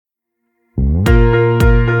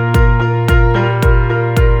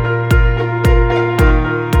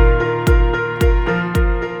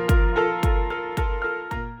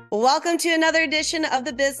Welcome to another edition of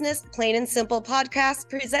the Business Plain and Simple podcast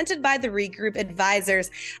presented by the ReGroup Advisors.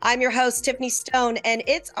 I'm your host, Tiffany Stone, and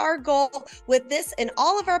it's our goal with this and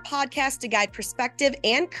all of our podcasts to guide prospective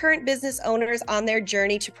and current business owners on their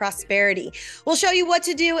journey to prosperity. We'll show you what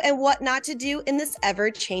to do and what not to do in this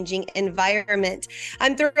ever-changing environment.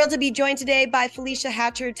 I'm thrilled to be joined today by Felicia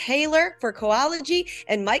Hatcher-Taylor for CO.OLOGY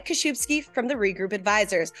and Mike Kashubsky from the ReGroup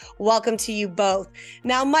Advisors. Welcome to you both.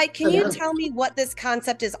 Now, Mike, can you tell me what this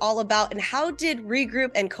concept is all about and how did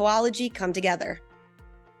ReGroup and CO.OLOGY come together?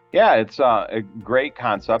 Yeah, it's a great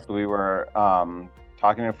concept. We were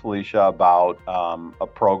talking to Felicia about a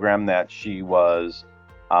program that she was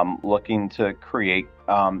looking to create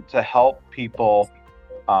to help people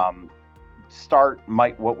start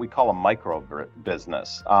what we call a micro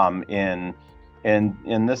business. And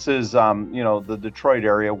this is the Detroit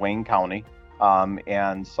area, Wayne County,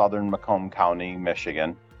 and southern Macomb County,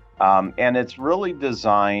 Michigan. And it's really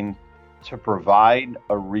designed to provide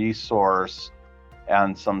a resource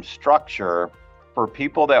and some structure for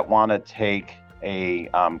people that want to take a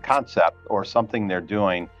concept or something they're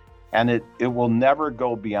doing, and it will never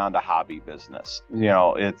go beyond a hobby business.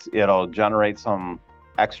 It'll generate some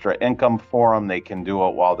extra income for them. They can do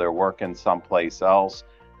it while they're working someplace else.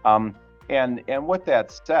 And with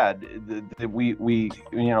that said, we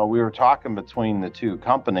were talking between the two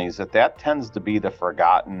companies that tends to be the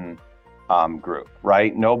forgotten group,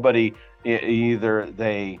 right? Nobody, either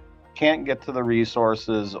they can't get to the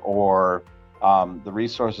resources or the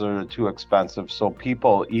resources are too expensive. So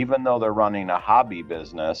people, even though they're running a hobby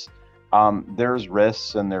business, there's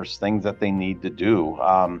risks and there's things that they need to do.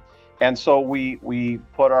 And so we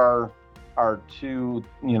put our two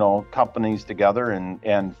companies together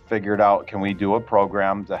and figured out, can we do a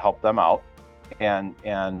program to help them out, and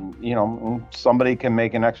somebody can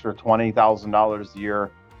make an extra $20,000 a year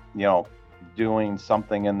doing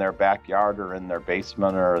something in their backyard or in their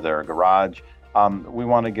basement or their garage. We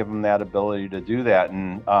want to give them that ability to do that,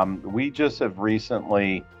 and we just have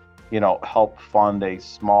recently helped fund a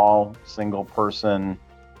small single person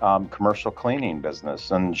commercial cleaning business,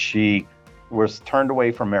 and she was turned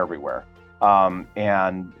away from everywhere.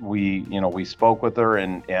 And we spoke with her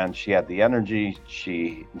and she had the energy.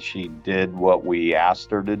 She did what we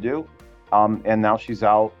asked her to do. And now she's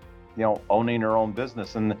out, owning her own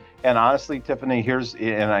business. And honestly, Tiffany,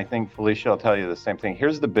 and I think Felicia will tell you the same thing.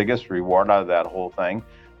 Here's the biggest reward out of that whole thing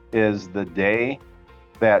is the day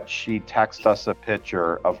that she texted us a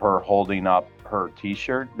picture of her holding up her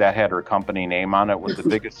t-shirt that had her company name on it with the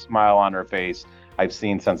biggest smile on her face I've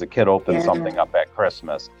seen since a kid opened something up at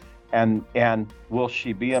Christmas. And will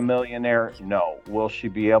she be a millionaire? No. Will she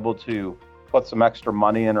be able to put some extra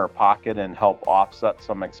money in her pocket and help offset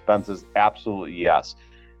some expenses? Absolutely, yes.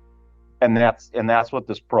 And that's what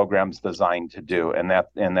this program's designed to do, and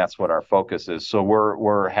that's what our focus is. So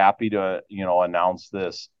we're happy to announce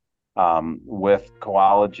this with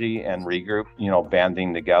CO.OLOGY and ReGroup,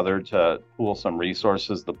 banding together to pool some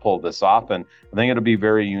resources to pull this off, and I think it'll be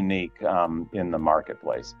very unique in the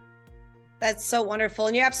marketplace. That's so wonderful.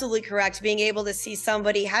 And you're absolutely correct. Being able to see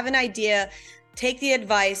somebody have an idea, take the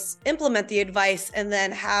advice, implement the advice, and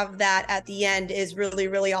then have that at the end is really,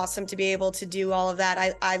 really awesome to be able to do all of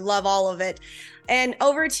that. I love all of it. And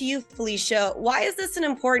over to you, Felicia. Why is this an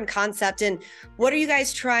important concept, and what are you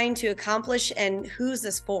guys trying to accomplish, and who's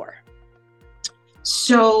this for?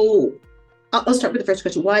 So I'll start with the first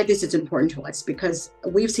question, why this is important to us, because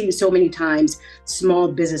we've seen so many times small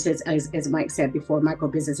businesses, as Mike said before, micro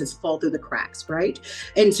businesses fall through the cracks, right?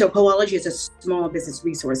 And so CO.OLOGY is a small business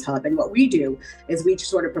resource hub. And what we do is we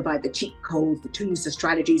sort of provide the cheat codes, the tools, the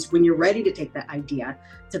strategies. When you're ready to take that idea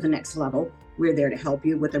to the next level, we're there to help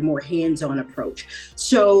you with a more hands-on approach.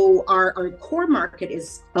 So our core market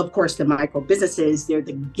is, of course, the micro businesses. They're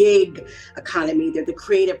the gig economy. They're the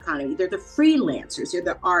creative economy. They're the freelancers. They're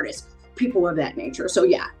the artists, people of that nature. So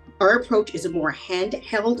yeah, our approach is a more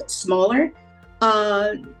handheld, smaller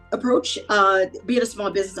approach. Being a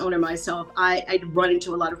small business owner myself, I'd run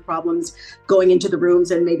into a lot of problems going into the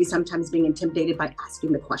rooms and maybe sometimes being intimidated by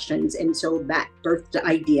asking the questions. And so that birthed the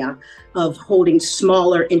idea of holding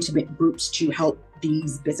smaller, intimate groups to help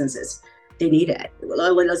these businesses. They need it.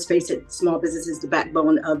 Let's face it, small business is the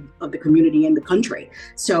backbone of the community and the country.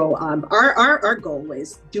 So our goal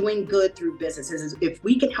is doing good through businesses. If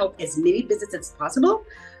we can help as many businesses as possible,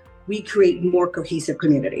 we create more cohesive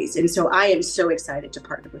communities. And so I am so excited to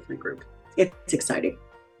partner with ReGroup. It's exciting.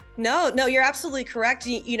 No, you're absolutely correct.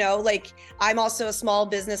 I'm also a small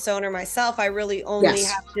business owner myself. I really only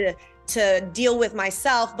have to deal with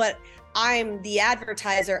myself, but I'm the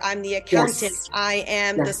advertiser, I'm the accountant, Yes. I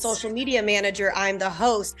am the social media manager, I'm the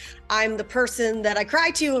host, I'm the person that I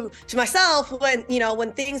cry to myself when,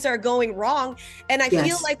 when things are going wrong. And I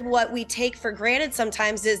feel like what we take for granted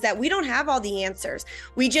sometimes is that we don't have all the answers.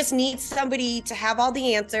 We just need somebody to have all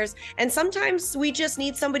the answers. And sometimes we just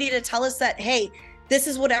need somebody to tell us that, hey, this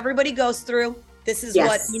is what everybody goes through. This is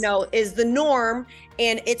what, is the norm,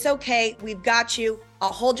 and it's okay. We've got you. I'll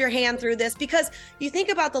hold your hand through this. Because you think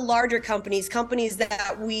about the larger companies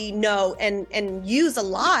that we know and use a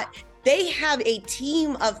lot, they have a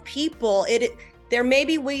team of people. There may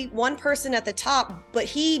be one person at the top, but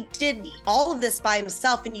he did all of this by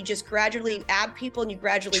himself, and you just gradually add people and you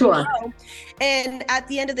gradually grow. And at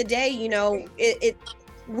the end of the day,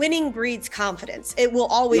 winning breeds confidence. It will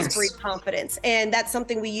always breed confidence. And that's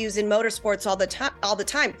something we use in motorsports all the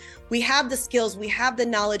time. We have the skills, we have the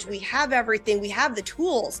knowledge, we have everything, we have the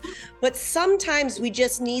tools, but sometimes we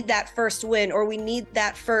just need that first win, or we need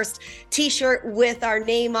that first t-shirt with our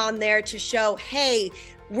name on there to show, hey,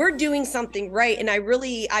 we're doing something right. And I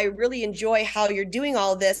really enjoy how you're doing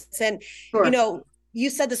all of this. And, you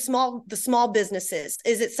said the small businesses.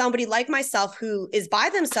 Is it somebody like myself who is by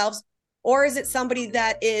themselves, or is it somebody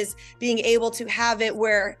that is being able to have it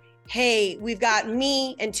where, hey, we've got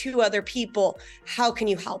me and two other people. How can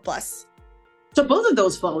you help us? So both of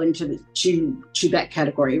those fall into that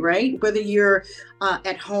category, right? Whether you're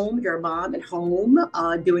at home, you're a mom at home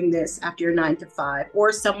doing this after your 9 to 5,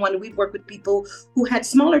 or someone, we've worked with people who had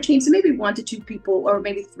smaller teams, so maybe 1 to 2 people, or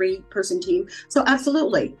maybe 3-person team. So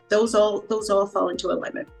absolutely, those all fall into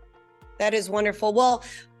alignment. That is wonderful. Well,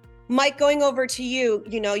 Mike, going over to you,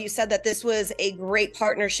 you said that this was a great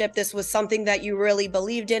partnership. This was something that you really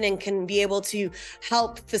believed in and can be able to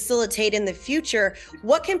help facilitate in the future.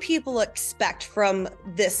 What can people expect from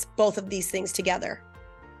both of these things together?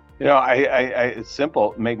 It's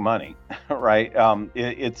simple, make money, right?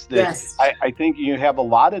 I think you have a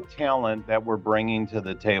lot of talent that we're bringing to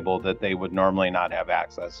the table that they would normally not have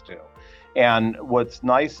access to. And what's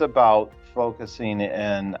nice about focusing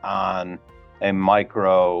in on a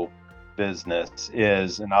micro business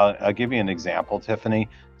is, and I'll give you an example, Tiffany.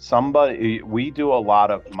 We do a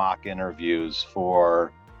lot of mock interviews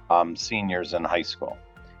for seniors in high school,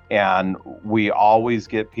 and we always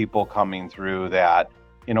get people coming through that,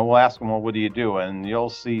 we'll ask them, well, what do you do? And you'll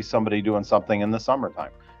see somebody doing something in the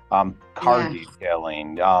summertime, car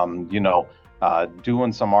detailing,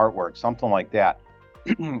 doing some artwork, something like that.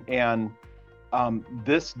 And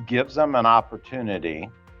this gives them an opportunity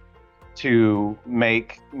to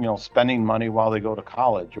make, spending money while they go to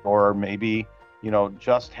college, or maybe,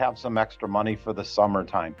 just have some extra money for the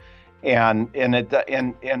summertime. And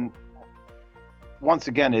once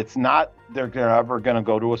again, it's not, they're ever going to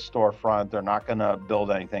go to a storefront. They're not going to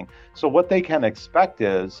build anything. So what they can expect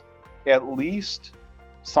is at least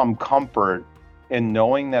some comfort in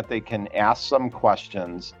knowing that they can ask some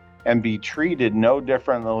questions and be treated no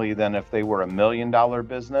differently than if they were $1 million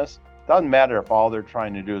business. Doesn't matter if all they're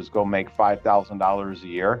trying to do is go make $5,000 a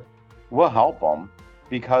year. We'll help them,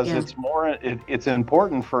 because it's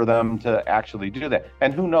important for them to actually do that.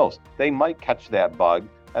 And who knows, they might catch that bug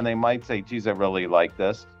and they might say, geez, I really like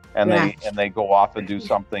this. And they go off and do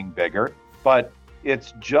something bigger. But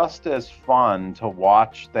it's just as fun to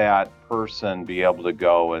watch that person be able to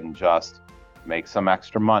go and just make some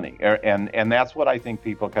extra money. And that's what I think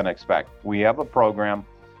people can expect. We have a program,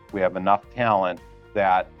 we have enough talent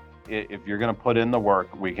that if you're going to put in the work,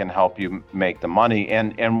 we can help you make the money.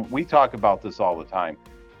 And we talk about this all the time.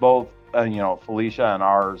 Both, Felicia and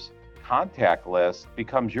ours contact list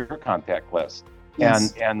becomes your contact list.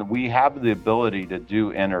 Yes. And we have the ability to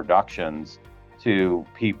do introductions to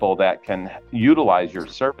people that can utilize your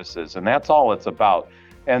services. And that's all it's about.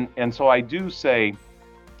 And so I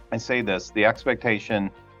say this, the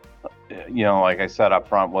expectation, like I said up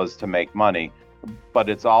front, was to make money. But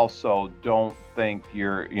it's also, don't think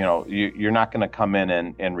you're not going to come in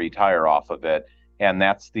and retire off of it. And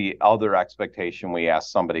that's the other expectation we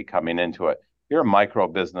ask somebody coming into it. You're a micro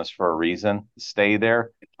business for a reason. Stay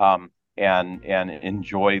there and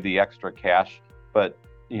enjoy the extra cash. But,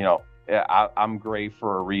 I'm great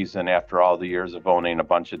for a reason after all the years of owning a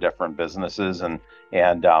bunch of different businesses. So you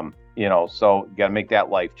got to make that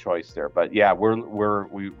life choice there. But yeah,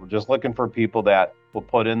 we're just looking for people that will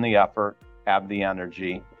put in the effort, have the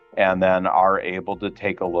energy, and then are able to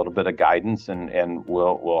take a little bit of guidance and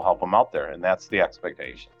we'll help them out there. And that's the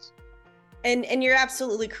expectations. And you're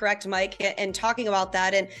absolutely correct, Mike. And talking about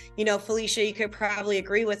that, and Felicia, you could probably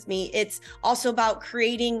agree with me. It's also about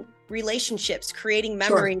creating relationships, creating Sure.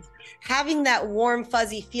 memories, having that warm,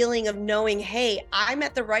 fuzzy feeling of knowing, hey, I'm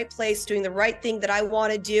at the right place doing the right thing that I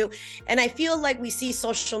want to do. And I feel like we see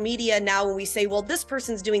social media now when we say, well, this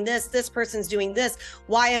person's doing this person's doing this.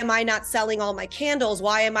 Why am I not selling all my candles?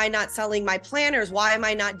 Why am I not selling my planners? Why am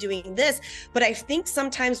I not doing this? But I think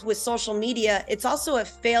sometimes with social media, it's also a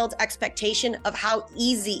failed expectation of how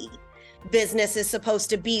easy business is supposed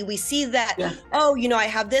to be. We see that, oh, I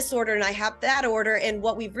have this order and I have that order. And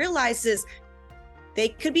what we've realized is they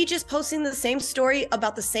could be just posting the same story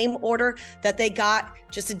about the same order that they got,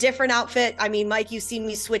 just a different outfit. I mean, Mike, you've seen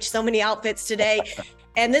me switch so many outfits today.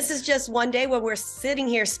 And this is just one day where we're sitting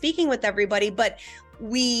here speaking with everybody, but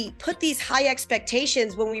we put these high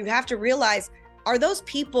expectations when we have to realize, are those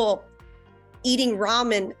people eating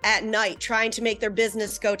ramen at night, trying to make their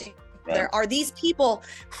business go together? Are these people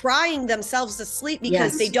crying themselves to sleep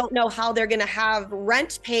because they don't know how they're going to have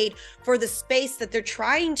rent paid for the space that they're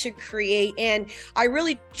trying to create? And I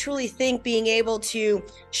really, truly think being able to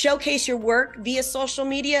showcase your work via social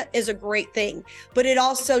media is a great thing, but it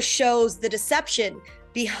also shows the deception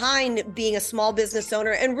behind being a small business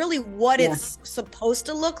owner, and really what it's supposed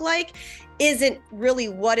to look like isn't really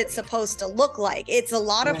what it's supposed to look like. It's a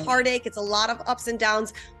lot of heartache. It's a lot of ups and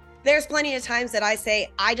downs. There's plenty of times that I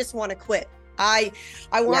say, I just want to quit. I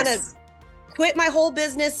want to quit my whole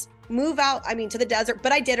business, move out, to the desert,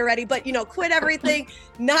 but I did already, but quit everything,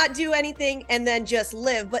 not do anything, and then just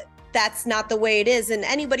live. But that's not the way it is. And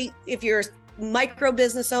anybody, if you're a micro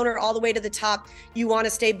business owner all the way to the top, you want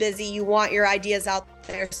to stay busy, you want your ideas out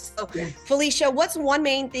there. So Felicia, what's one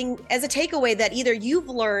main thing as a takeaway that either you've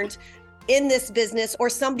learned in this business or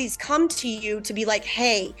somebody's come to you to be like,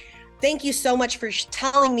 hey, thank you so much for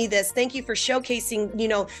telling me this. Thank you for showcasing,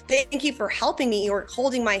 thank you for helping me or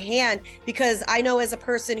holding my hand, because I know as a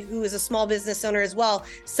person who is a small business owner as well,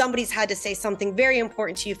 somebody's had to say something very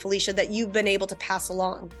important to you, Felicia, that you've been able to pass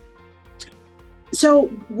along. So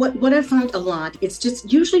what I found a lot, it's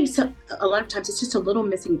just usually a lot of times it's just a little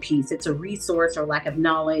missing piece. It's a resource or lack of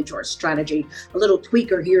knowledge or a strategy, a little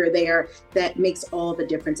tweaker here or there that makes all the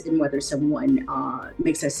difference in whether someone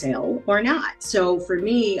makes a sale or not. So for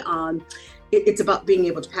me, it's about being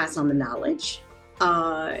able to pass on the knowledge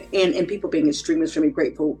and people being extremely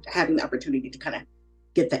grateful, having the opportunity to kind of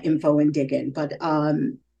get the info and dig in. But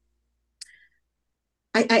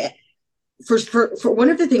For one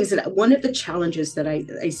of the challenges that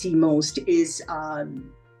I see most is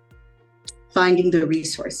finding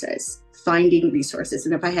resources.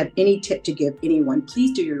 And if I have any tip to give anyone,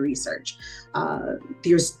 please do your research.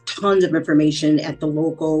 There's tons of information at the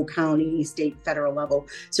local, county, state, federal level.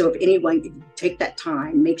 So if anyone, take that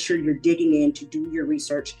time, make sure you're digging in to do your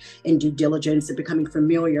research and due diligence and becoming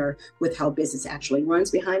familiar with how business actually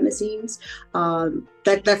runs behind the scenes.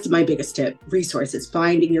 That's my biggest tip. Resources,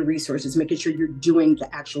 finding your resources, making sure you're doing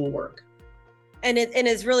the actual work. And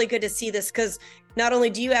it's really good to see this, because not only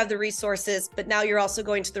do you have the resources, but now you're also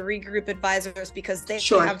going to the ReGroup advisors because they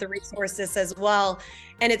have the resources as well.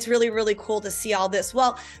 And it's really, really cool to see all this.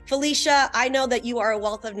 Well, Felicia, I know that you are a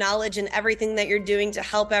wealth of knowledge in everything that you're doing to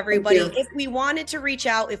help everybody. If we wanted to reach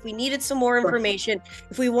out, if we needed some more information,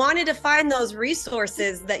 if we wanted to find those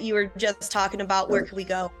resources that you were just talking about, where could we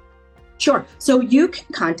go? Sure. So you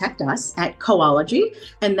can contact us at CO.OLOGY,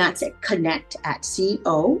 and that's at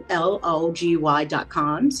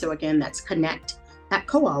connect@COLOGY.com. So again, that's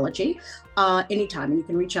connect@CO.OLOGY. Anytime, and you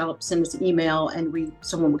can reach out, send us an email, and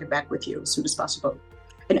someone will get back with you as soon as possible.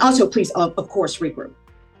 And also, please, of course, ReGroup.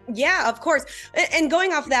 Yeah, of course. And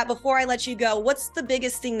going off that, before I let you go, what's the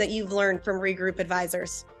biggest thing that you've learned from ReGroup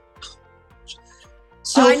advisors?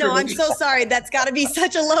 So I know, I'm so sorry. That's got to be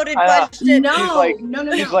such a loaded question. No,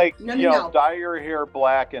 She's like, dye your hair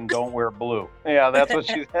black and don't wear blue. Yeah, that's what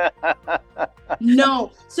she said.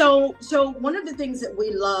 No. So one of the things that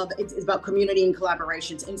we love is about community and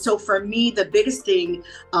collaborations. And so for me, the biggest thing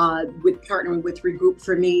with partnering with ReGroup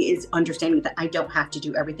for me is understanding that I don't have to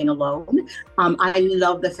do everything alone. I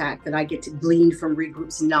love the fact that I get to glean from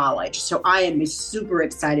ReGroup's knowledge. So I am super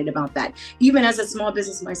excited about that, even as a small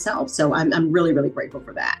business myself. So I'm really, really grateful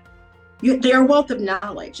for that. They're a wealth of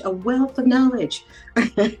knowledge. So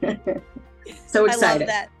excited. I love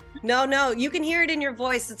that. No, you can hear it in your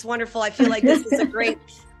voice. It's wonderful. I feel like this is a great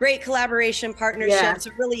collaboration partnership to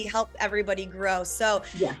really help everybody grow. So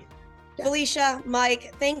Felicia,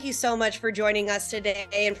 Mike, thank you so much for joining us today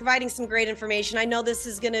and providing some great information. I know this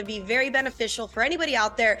is going to be very beneficial for anybody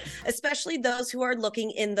out there, especially those who are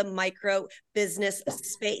looking in the micro business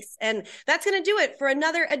space. And that's going to do it for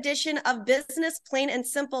another edition of Business Plain and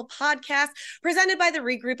Simple podcast presented by the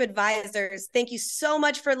ReGroup Advisors. Thank you so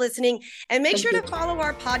much for listening, and make sure to follow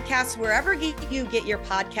our podcast wherever you get your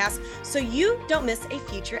podcasts so you don't miss a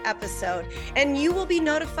future episode. And you will be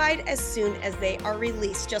notified as soon as they are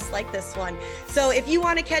released, just like this one. So if you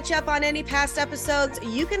want to catch up on any past episodes,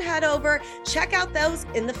 you can head over, check out those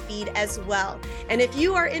in the feed as well. And if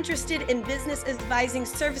you are interested in business advising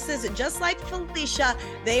services just like Felicia,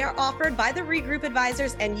 they are offered by the ReGroup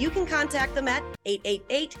Advisors, and you can contact them at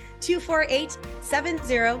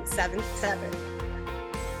 888-248-7077.